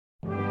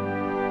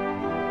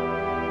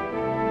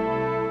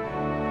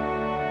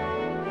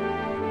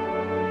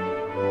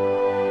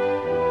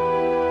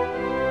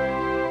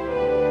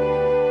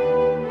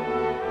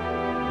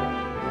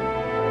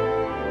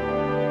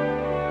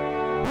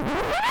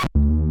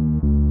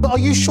are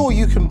you sure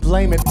you can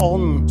blame it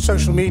on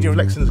social media?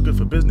 Flexing is good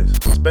for business.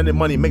 Spending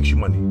money makes you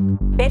money.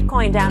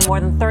 Bitcoin down more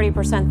than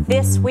 30%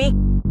 this week.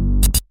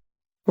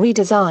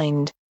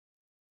 Redesigned.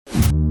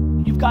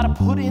 You've got to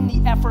put in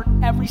the effort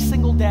every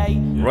single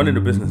day. Running a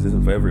business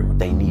isn't for everyone.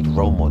 They need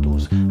role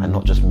models and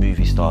not just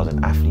movie stars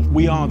and athletes.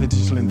 We are the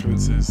digital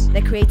influencers.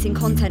 They're creating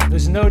content.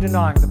 There's no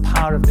denying the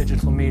power of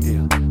digital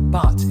media,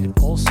 but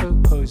it also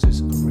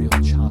poses a real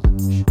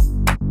challenge.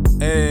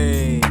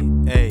 Hey,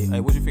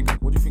 what do you think?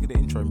 What do you think of the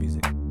intro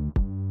music?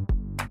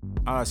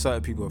 I know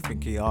certain people are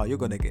thinking, oh, you're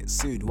gonna get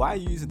sued. Why are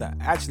you using that?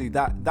 Actually,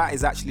 that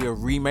is actually a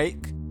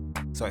remake.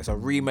 So it's a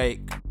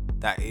remake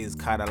that is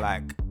kind of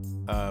like,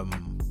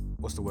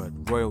 what's the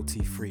word?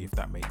 Royalty free, if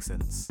that makes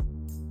sense.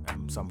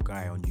 Some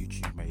guy on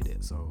YouTube made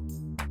it. So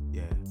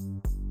yeah.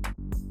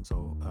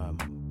 So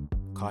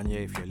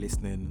Kanye, if you're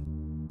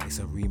listening, it's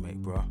a remake,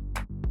 bro.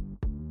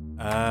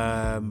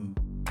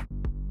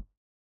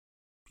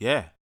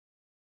 Yeah.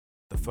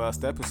 The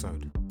first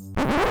episode.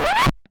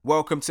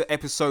 Welcome to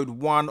episode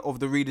 1 of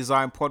the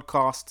Redesign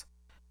podcast.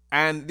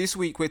 And this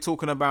week we're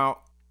talking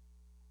about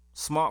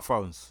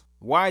smartphones.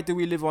 Why do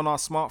we live on our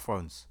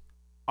smartphones?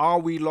 Are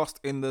we lost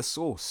in the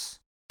sauce?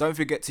 Don't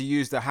forget to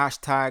use the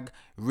hashtag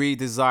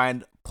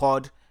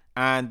RedesignPod.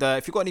 And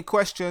if you've got any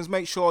questions,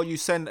 make sure you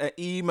send an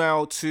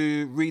email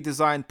to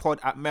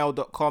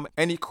redesignpod@mail.com.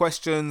 Any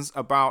questions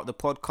about the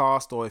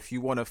podcast, or if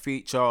you want to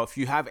feature, or if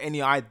you have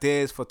any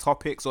ideas for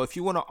topics, or if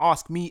you want to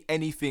ask me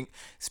anything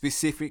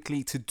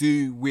specifically to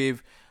do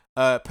with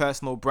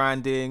personal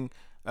branding,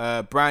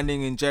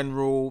 branding in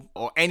general,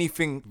 or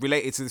anything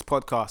related to this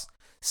podcast,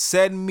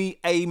 send me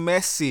a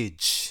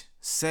message.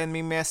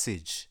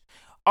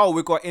 Oh,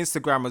 we've got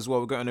Instagram as well.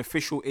 We've got an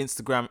official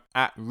Instagram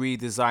at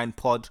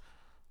RedesignPod.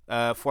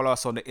 Follow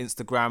us on the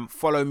Instagram.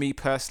 Follow me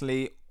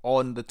personally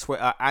on the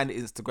Twitter and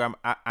Instagram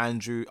at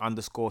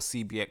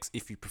Andrew_CBX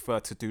if you prefer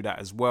to do that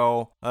as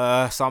well.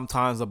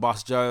 Sometimes I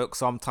bust jokes.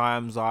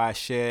 Sometimes I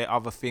share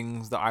other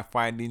things that I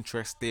find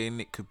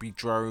interesting. It could be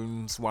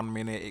drones one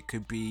minute. It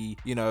could be,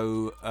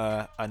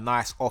 a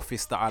nice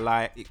office that I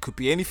like. It could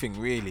be anything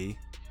really.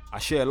 I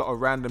share a lot of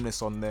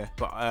randomness on there,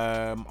 but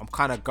I'm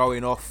kind of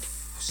going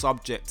off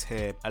subject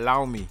here.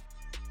 Allow me.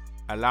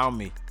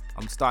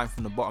 I'm starting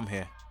from the bottom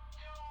here.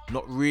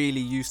 Not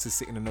really used to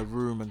sitting in a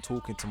room and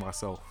talking to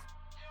myself.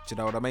 Do you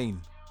know what I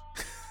mean?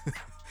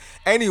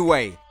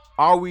 Anyway,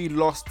 are we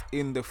lost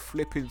in the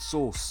flipping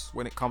sauce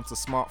when it comes to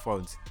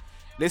smartphones?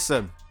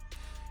 Listen,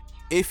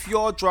 if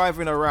you're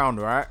driving around,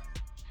 right,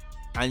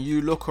 and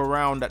you look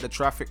around at the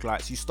traffic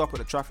lights, you stop at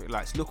the traffic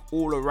lights, look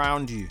all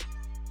around you.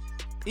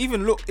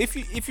 Even look, if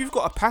you've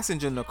got a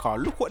passenger in the car,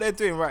 look what they're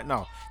doing right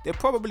now. They're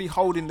probably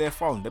holding their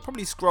phone. They're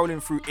probably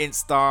scrolling through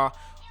Insta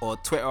or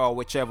Twitter or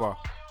whichever.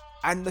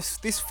 And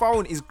this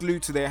phone is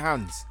glued to their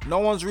hands. No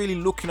one's really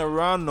looking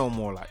around no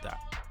more like that.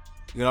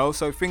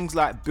 So things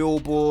like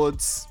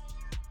billboards,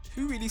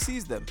 who really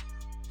sees them?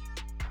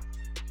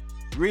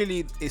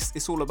 Really,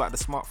 it's all about the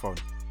smartphone.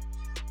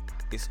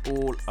 It's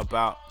all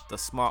about the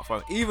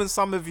smartphone. Even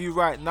some of you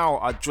right now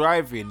are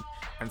driving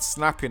and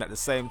snapping at the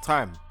same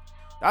time.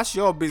 That's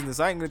your business.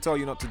 I ain't going to tell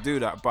you not to do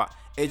that, but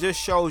it just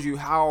shows you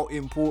how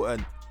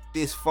important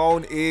this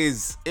phone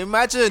is.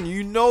 Imagine,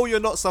 you're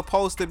not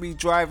supposed to be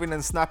driving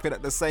and snapping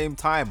at the same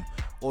time,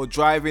 or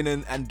driving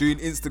and doing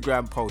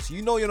Instagram posts.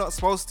 You're not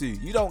supposed to.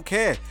 You don't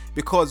care,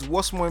 because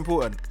what's more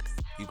important?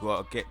 You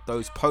gotta get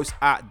those posts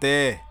out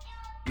there.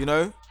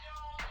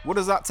 What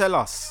does that tell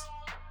us?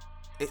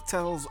 It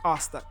tells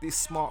us that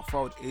this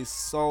smartphone is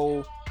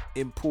so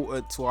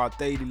important to our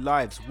daily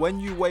lives. When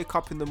you wake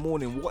up in the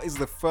morning, what is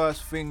the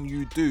first thing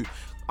you do?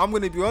 I'm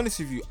gonna be honest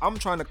with you, I'm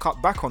trying to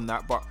cut back on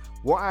that, but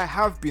what I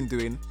have been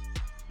doing,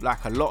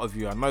 like a lot of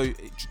you, I know,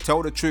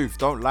 tell the truth,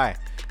 don't lie.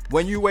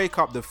 When you wake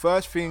up, the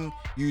first thing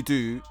you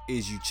do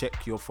is you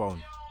check your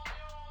phone.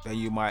 Then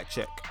you might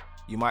check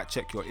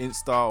your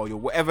Insta or your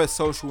whatever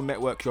social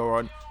network you're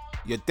on.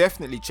 You're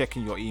definitely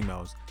checking your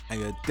emails,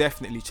 and you're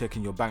definitely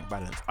checking your bank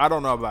balance. I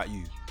don't know about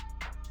you.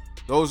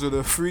 Those are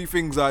the 3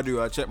 things I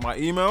do. I check my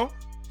email,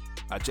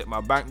 I check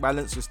my bank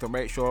balance just to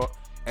make sure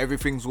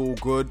everything's all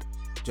good. Do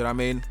you know what I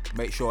mean?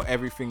 Make sure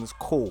everything's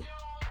cool.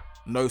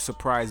 No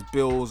surprise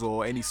bills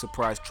or any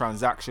surprise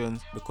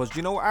transactions. Because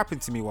you know what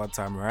happened to me one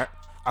time, right?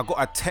 I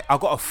got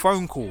a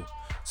phone call.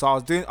 So I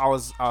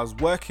was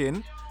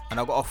working, and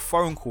I got a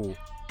phone call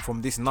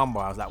from this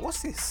number. I was like,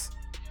 what's this?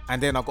 And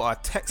then I got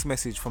a text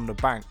message from the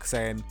bank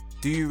saying,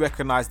 do you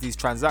recognize these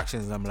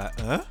transactions? And I'm like,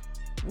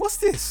 what's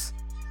this?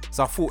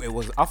 So I thought it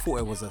was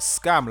a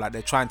scam, like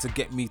they're trying to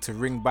get me to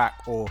ring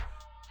back or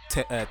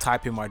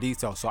type in my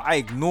details. So I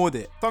ignored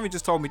it. Somebody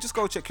just told me, just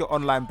go check your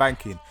online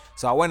banking.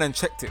 So I went and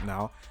checked it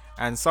now,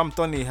 and some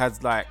Donny has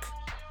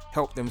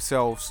helped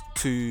themselves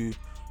to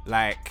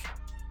a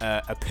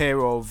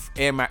pair of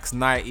Air Max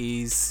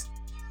 90s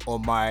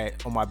on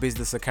my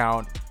business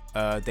account.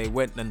 They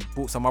went and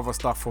bought some other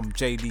stuff from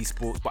JD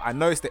Sports, but I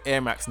know it's the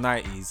Air Max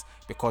 90s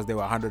because they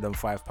were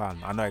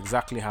 £105. I know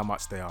exactly how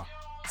much they are.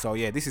 So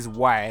yeah, this is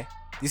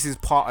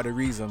part of the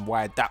reason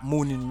why that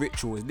morning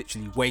ritual is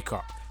literally wake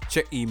up,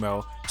 check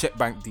email, check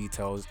bank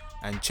details,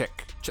 and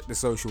check the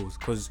socials,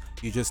 because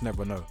you just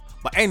never know.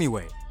 But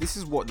anyway, this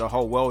is what the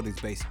whole world is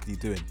basically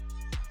doing.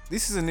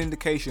 This is an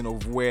indication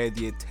of where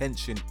the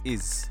attention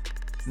is.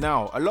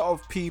 Now, a lot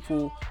of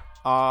people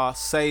are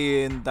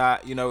saying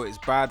that, you know, it's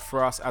bad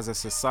for us as a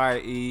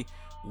society.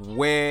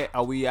 Where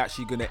are we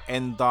actually going to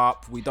end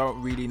up? We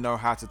don't really know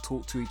how to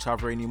talk to each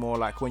other anymore.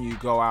 Like when you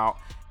go out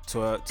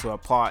to a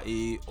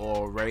party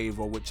or a rave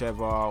or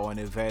whichever, or an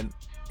event,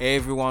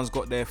 everyone's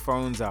got their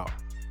phones out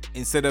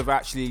instead of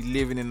actually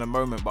living in the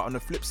moment. But on the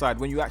flip side,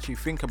 when you actually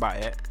think about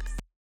it,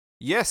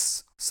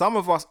 yes, some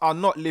of us are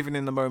not living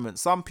in the moment.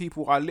 Some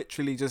people are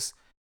literally just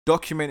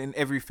documenting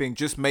everything,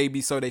 just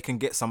maybe so they can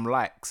get some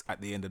likes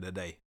at the end of the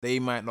day. They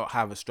might not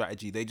have a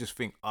strategy. They just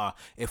think,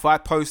 if I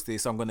post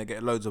this, I'm going to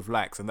get loads of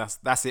likes, and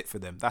that's it for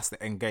them. That's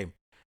the end game.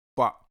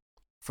 But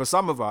for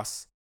some of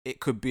us,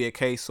 it could be a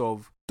case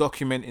of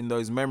documenting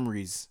those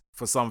memories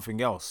for something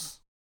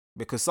else,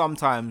 because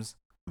sometimes,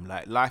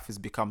 like, life has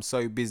become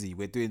so busy.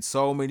 We're doing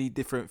so many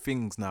different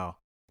things now.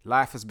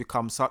 Life has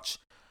become such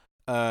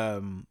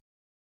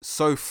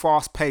so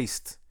fast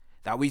paced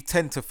that we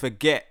tend to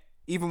forget.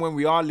 Even when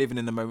we are living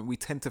in the moment, we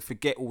tend to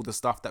forget all the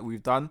stuff that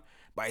we've done.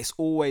 But it's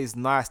always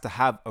nice to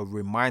have a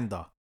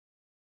reminder,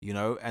 you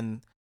know.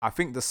 And I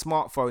think the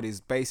smartphone is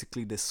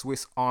basically the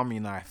Swiss Army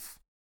knife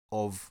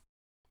of,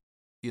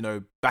 you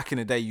know, back in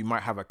the day you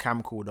might have a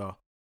camcorder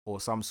or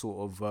some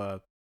sort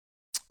of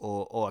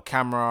or a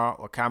camera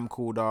or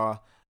camcorder,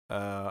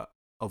 a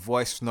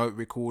voice note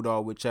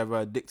recorder,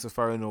 whichever,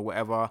 dictaphone or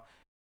whatever.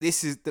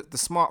 This is the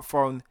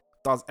smartphone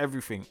does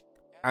everything.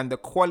 And the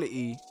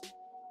quality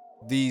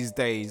these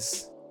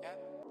days,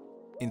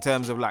 in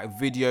terms of like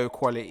video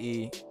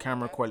quality,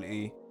 camera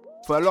quality,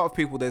 for a lot of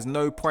people, there's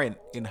no point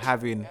in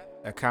having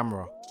a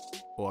camera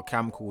or a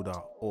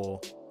camcorder or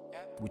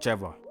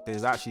whichever.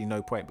 There's actually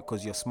no point,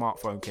 because your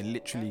smartphone can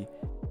literally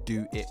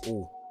do it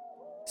all.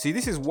 See,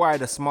 this is why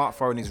the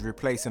smartphone is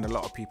replacing a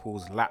lot of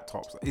people's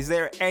laptops. Is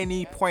there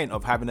any point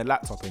of having a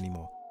laptop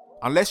anymore?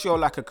 Unless you're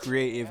like a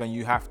creative and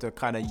you have to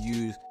kind of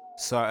use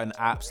certain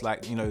apps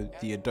like, you know,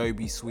 the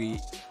Adobe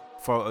Suite,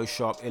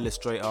 Photoshop,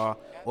 Illustrator,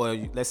 or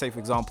let's say, for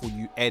example,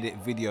 you edit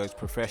videos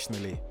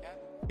professionally.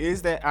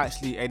 Is there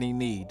actually any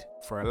need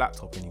for a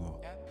laptop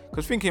anymore?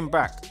 Because thinking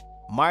back,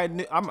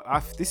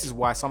 this is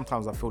why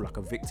sometimes I feel like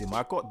a victim.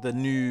 I got the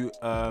new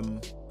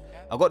iPhone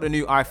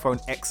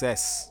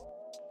XS.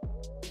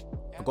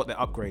 I got the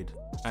upgrade,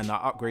 and I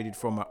upgraded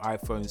from an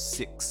iPhone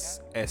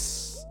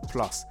 6s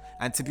Plus.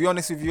 And to be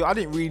honest with you, I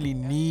didn't really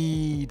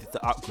need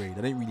the upgrade.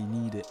 I didn't really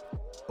need it,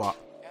 but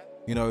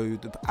you know,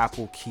 the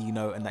Apple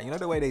keynote and that, you know,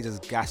 the way they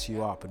just gas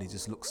you up and it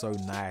just looks so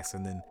nice.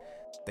 And then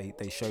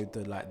they showed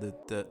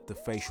the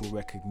facial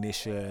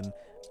recognition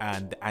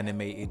and the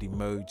animated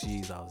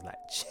emojis. I was like,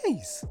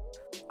 jeez,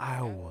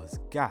 I was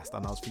gassed.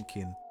 And I was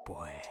thinking,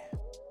 boy,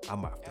 I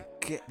might have to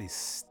get this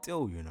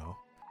still, you know.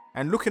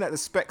 And looking at the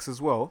specs as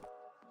well,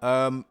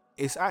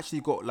 it's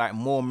actually got like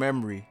more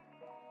memory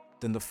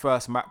than the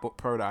first MacBook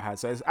Pro that I had.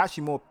 So it's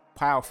actually more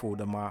powerful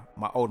than my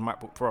old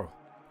MacBook Pro,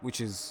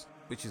 which is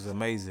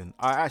amazing.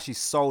 I actually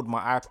sold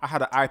I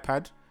had an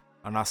iPad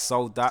and I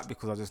sold that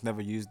because I just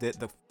never used it.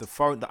 The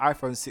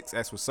iPhone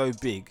 6s was so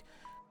big,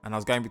 and I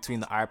was going between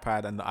the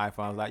iPad and the iPhone.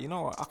 I was like, you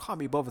know what, I can't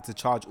be bothered to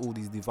charge all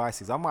these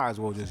devices. I might as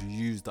well just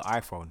use the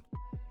iPhone.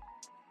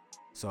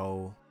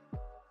 So,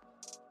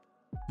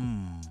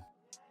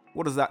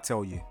 what does that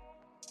tell you?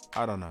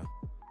 I don't know.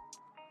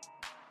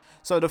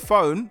 So the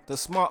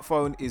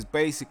smartphone is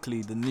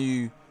basically the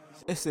new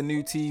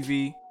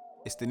TV,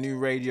 it's the new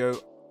radio.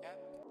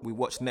 We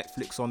watch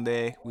Netflix on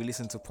there. We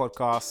listen to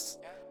podcasts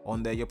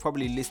on there. You're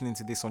probably listening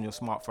to this on your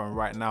smartphone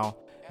right now.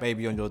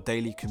 Maybe on your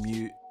daily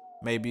commute.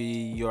 Maybe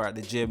you're at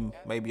the gym.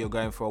 Maybe you're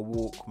going for a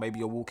walk. Maybe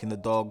you're walking the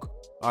dog.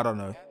 I don't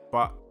know.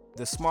 But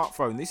the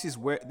smartphone, this is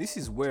where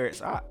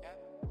it's at.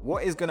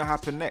 What is going to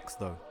happen next,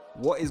 though?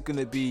 What is going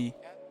to be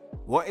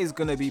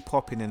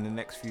popping in the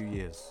next few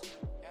years?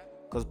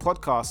 Because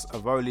podcasts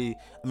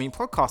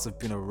have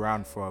been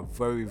around for a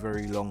very,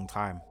 very long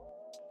time.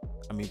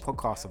 I mean,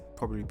 podcasts have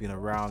probably been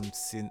around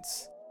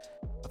since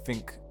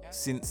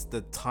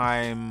the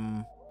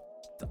time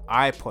the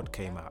iPod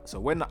came out. So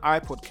when the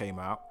iPod came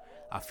out,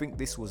 I think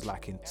this was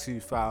like in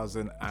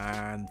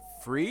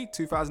 2003,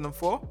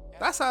 2004.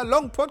 That's how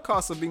long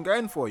podcasts have been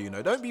going for, you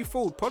know. Don't be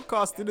fooled.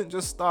 Podcasts didn't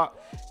just start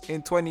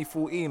in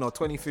 2014 or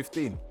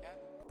 2015.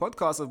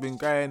 Podcasts have been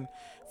going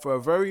for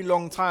a very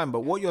long time. But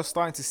what you're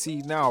starting to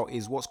see now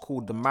is what's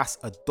called the mass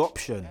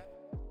adoption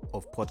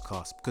of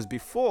podcasts. Because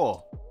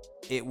before,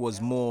 it was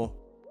more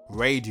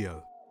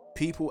radio.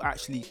 People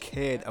actually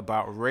cared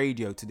about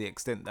radio to the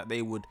extent that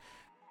they would,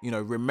 you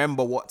know,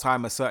 remember what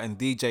time a certain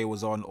DJ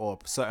was on or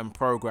a certain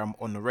program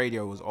on the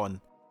radio was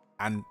on,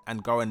 and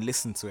go and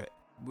listen to it.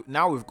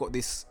 Now we've got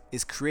this,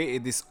 it's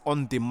created this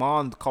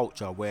on-demand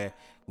culture where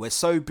we're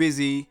so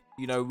busy,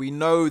 you know, we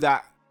know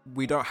that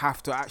we don't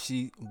have to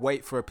actually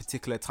wait for a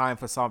particular time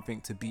for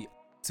something to be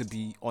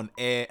on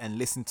air and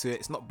listen to it.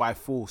 It's not by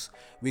force.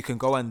 We can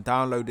go and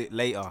download it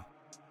later.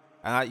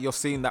 And you're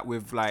seeing that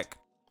with, like,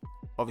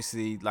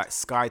 obviously like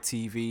Sky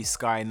TV,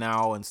 Sky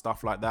Now and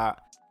stuff like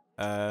that.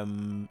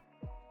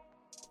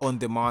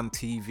 On-demand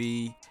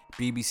TV,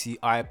 BBC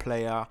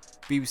iPlayer.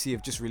 BBC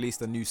have just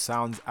released a new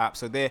Sounds app,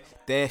 so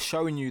they're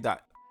showing you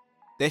that.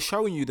 They're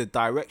showing you the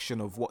direction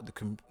of what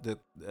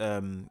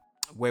the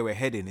where we're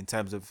heading in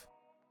terms of,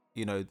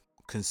 you know,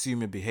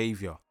 consumer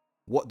behavior.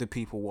 What do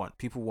people want?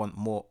 People want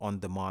more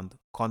on-demand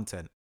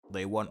content.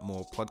 They want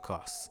more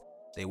podcasts.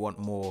 They want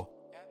more,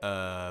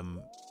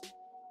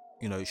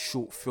 you know,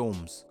 short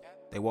films.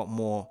 They want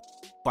more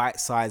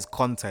bite-sized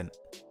content,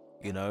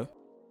 you know.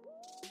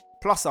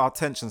 Plus, our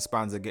attention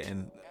spans are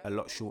getting a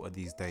lot shorter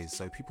these days.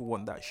 So people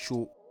want that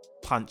short,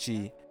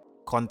 punchy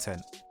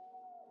content.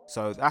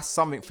 So that's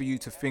something for you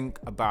to think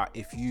about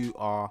if you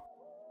are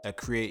a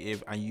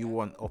creative and you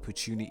want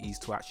opportunities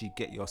to actually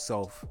get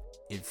yourself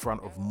in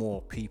front of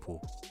more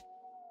people.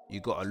 You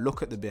got to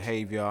look at the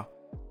behavior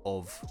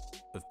of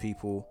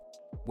people,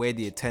 where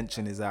the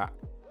attention is at,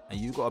 and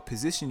you got to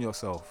position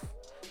yourself.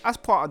 That's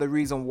part of the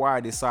reason why I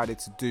decided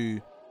to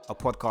do a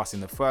podcast in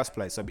the first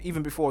place. So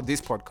even before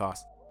this podcast,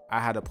 I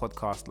had a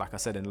podcast, like I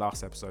said in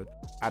last episode,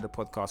 I had a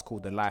podcast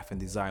called the Life and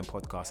Design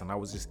Podcast, and I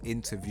was just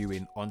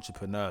interviewing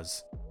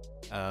entrepreneurs,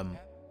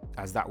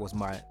 as that was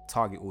my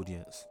target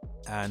audience.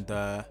 And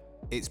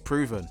it's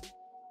proven.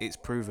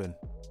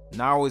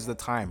 Now is the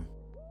time.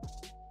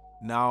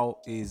 Now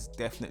is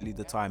definitely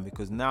the time,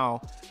 because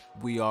now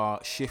we are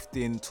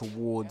shifting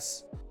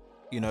towards,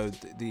 you know,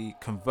 the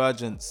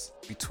convergence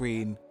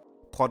between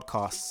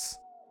podcasts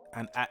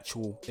and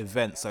actual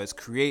events. So it's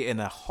creating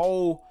a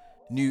whole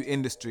new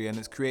industry, and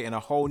it's creating a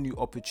whole new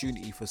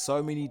opportunity for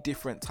so many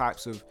different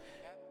types of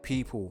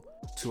people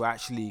to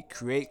actually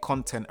create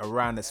content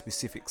around a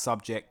specific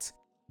subject,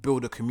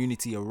 build a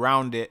community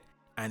around it,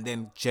 and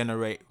then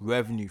generate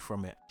revenue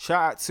from it.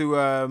 Shout out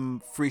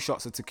to 3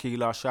 Shots of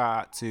Tequila. Shout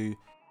out to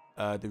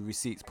the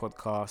Receipts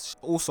podcast.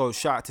 Also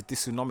shout out to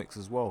Disunomics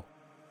as well.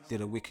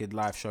 Did a wicked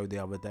live show the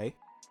other day.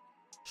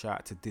 Shout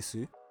out to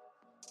Disu.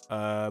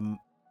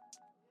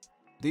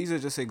 These are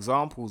just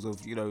examples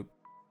of, you know,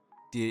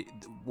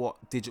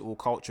 what digital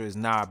culture is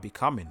now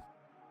becoming.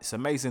 It's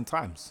amazing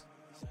times.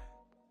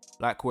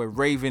 Like, we're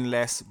raving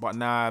less, but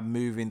now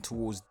moving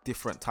towards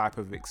different type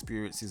of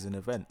experiences and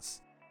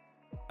events.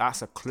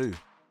 That's a clue.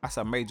 That's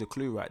a major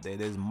clue right there.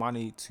 There's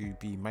money to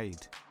be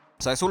made.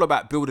 So it's all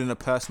about building a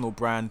personal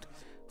brand,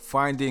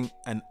 finding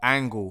an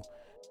angle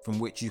from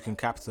which you can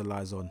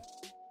capitalize on.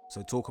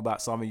 So talk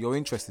about something you're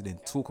interested in.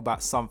 Talk about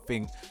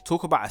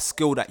a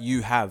skill that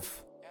you have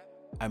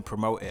and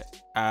promote it.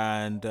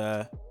 And,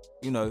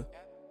 you know,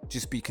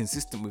 just be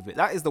consistent with it.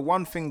 That is the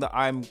one thing that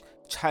I'm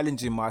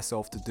challenging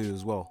myself to do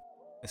as well,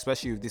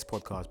 especially with this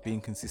podcast, being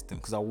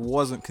consistent, because I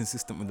wasn't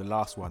consistent with the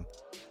last one.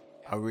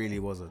 I really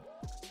wasn't.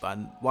 But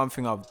one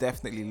thing I've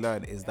definitely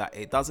learned is that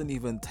it doesn't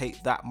even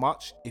take that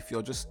much if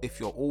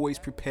you're always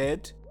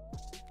prepared.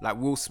 Like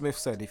Will Smith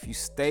said, if you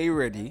stay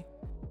ready,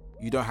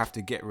 you don't have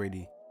to get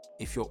ready.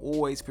 If you're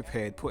always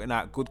prepared, putting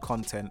out good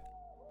content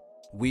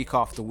week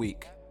after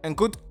week. And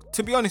good,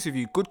 to be honest with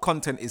you, good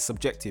content is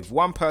subjective.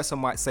 One person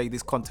might say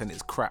this content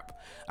is crap.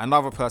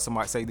 Another person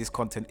might say this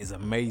content is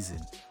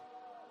amazing.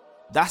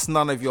 That's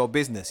none of your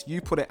business.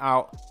 You put it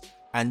out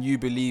and you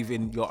believe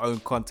in your own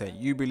content.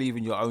 You believe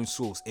in your own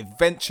source.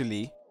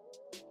 Eventually,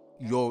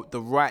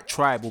 the right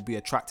tribe will be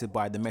attracted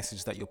by the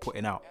message that you're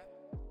putting out.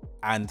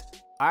 And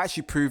I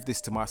actually proved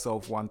this to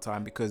myself one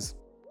time, because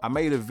I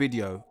made a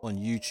video on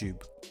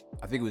YouTube.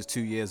 I think it was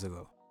 2 years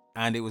ago.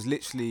 And it was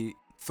literally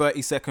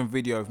 30-second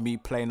video of me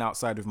playing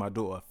outside with my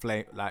daughter,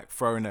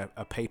 throwing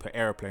a paper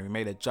airplane. We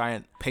made a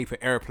giant paper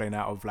airplane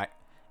out of like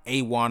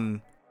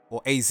A1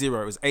 or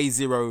A0. It was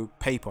A0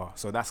 paper.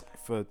 So that's,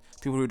 for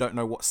people who don't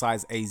know what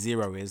size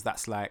A0 is,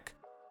 that's like,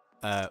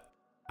 I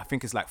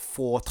think it's like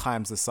 4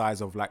 times the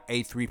size of like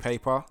A3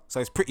 paper. So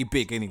it's pretty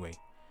big anyway.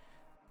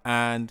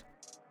 And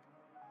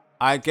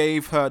I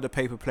gave her the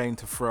paper plane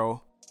to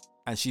throw,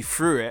 and she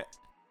threw it,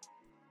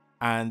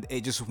 and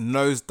it just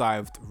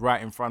nosedived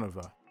right in front of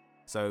her.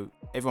 So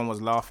everyone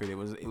was laughing.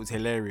 It was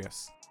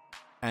hilarious.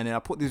 And then I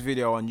put this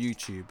video on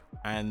YouTube,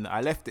 and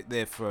I left it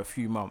there for a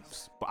few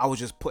months. But I was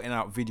just putting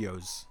out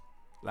videos,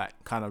 like,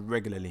 kind of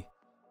regularly.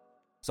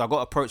 So I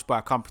got approached by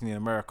a company in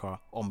America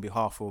on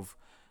behalf of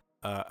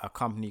a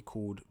company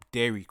called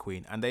Dairy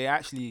Queen, and they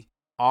actually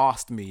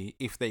asked me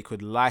if they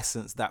could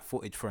license that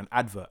footage for an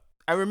advert.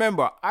 And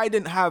remember, I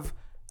didn't have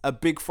a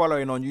big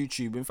following on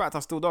YouTube. In fact, I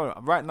still don't.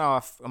 Right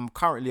now, I'm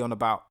currently on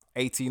about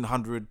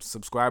 1,800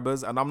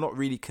 subscribers, and I'm not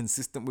really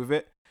consistent with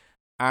it.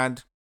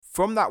 And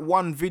from that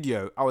one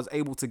video, I was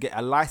able to get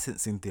a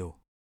licensing deal.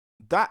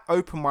 That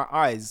opened my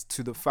eyes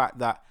to the fact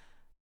that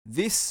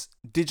this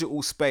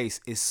digital space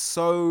is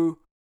so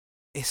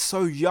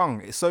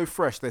young, it's so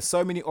fresh. There's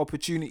so many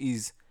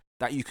opportunities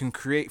that you can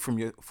create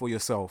for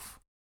yourself.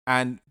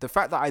 And the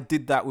fact that I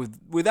did that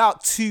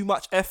without too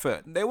much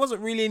effort, there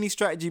wasn't really any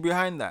strategy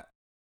behind that.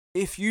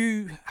 If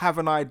you have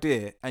an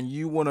idea and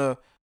you want to,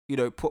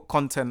 put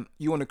content,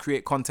 you want to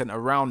create content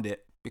around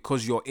it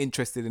because you're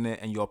interested in it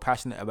and you're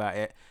passionate about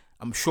it,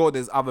 I'm sure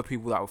there's other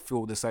people that will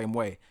feel the same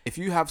way. If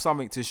you have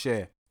something to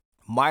share,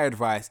 My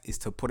advice is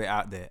to put it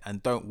out there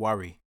and don't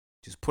worry.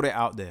 Just put it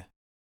out there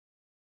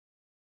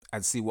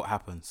and see what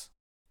happens,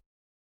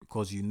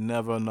 because you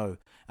never know.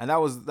 And that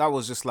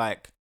was just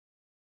like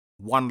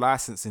one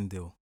licensing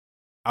deal.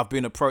 I've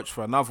been approached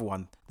for another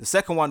one. The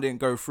second one didn't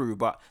go through,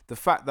 but the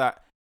fact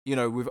that, you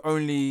know, with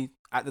only,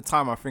 at the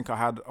time, I think I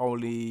had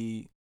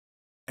only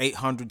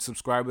 800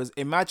 subscribers.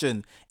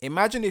 Imagine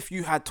if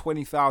you had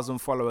 20,000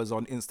 followers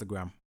on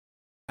Instagram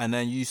and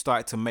then you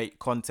started to make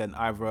content,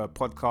 either a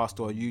podcast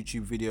or a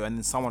YouTube video, and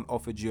then someone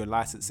offered you a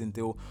licensing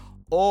deal,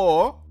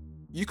 or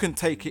you can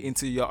take it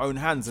into your own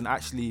hands and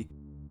actually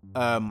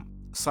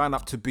sign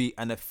up to be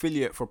an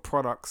affiliate for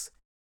products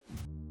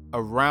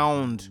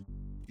around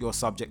your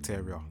subject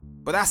area.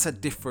 But that's a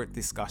different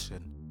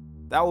discussion.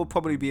 That will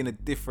probably be in a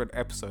different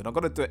episode. I'm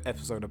going to do an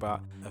episode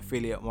about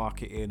affiliate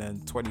marketing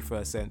and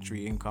 21st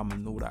century income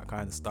and all that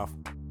kind of stuff.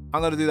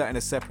 I'm going to do that in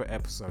a separate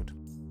episode.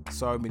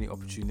 So many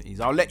opportunities.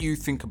 I'll let you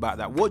think about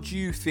that. What do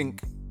you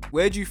think?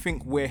 Where do you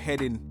think we're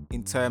heading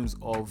in terms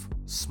of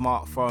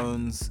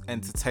smartphones,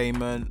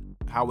 entertainment,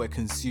 how we're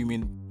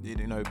consuming,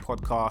 you know,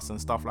 podcasts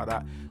and stuff like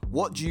that?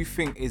 What do you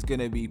think is going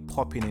to be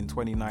popping in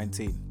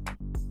 2019?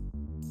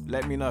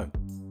 Let me know.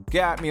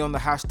 Get at me on the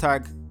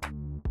hashtag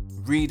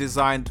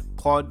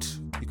RedesignedPod.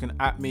 You can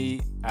at me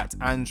at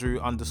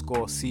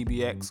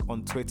Andrew_CBX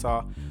on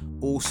Twitter,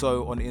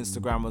 also on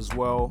Instagram as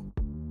well.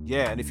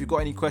 Yeah, and if you've got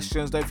any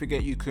questions, don't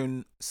forget you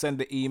can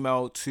send an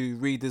email to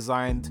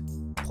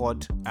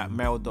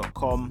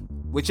redesignedpod@mail.com,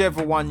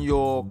 whichever one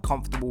you're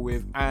comfortable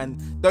with.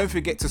 And don't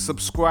forget to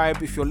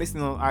subscribe. If you're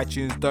listening on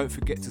iTunes, don't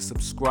forget to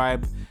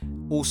subscribe.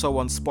 Also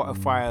on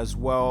Spotify as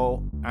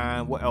well.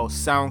 And what else?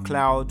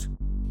 SoundCloud.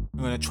 I'm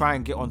going to try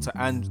and get onto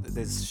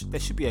there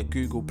should be a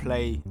Google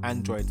Play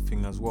Android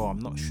thing as well. I'm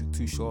not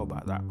too sure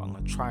about that, but I'm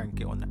going to try and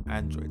get on the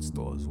Android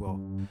store as well.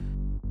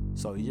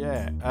 So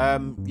yeah,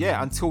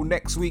 until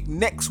next week.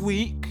 Next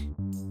week,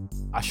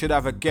 I should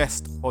have a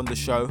guest on the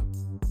show,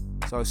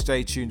 so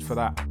stay tuned for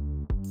that.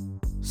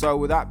 So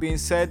with that being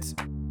said,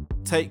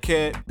 take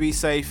care, be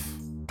safe,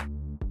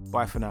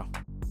 bye for now.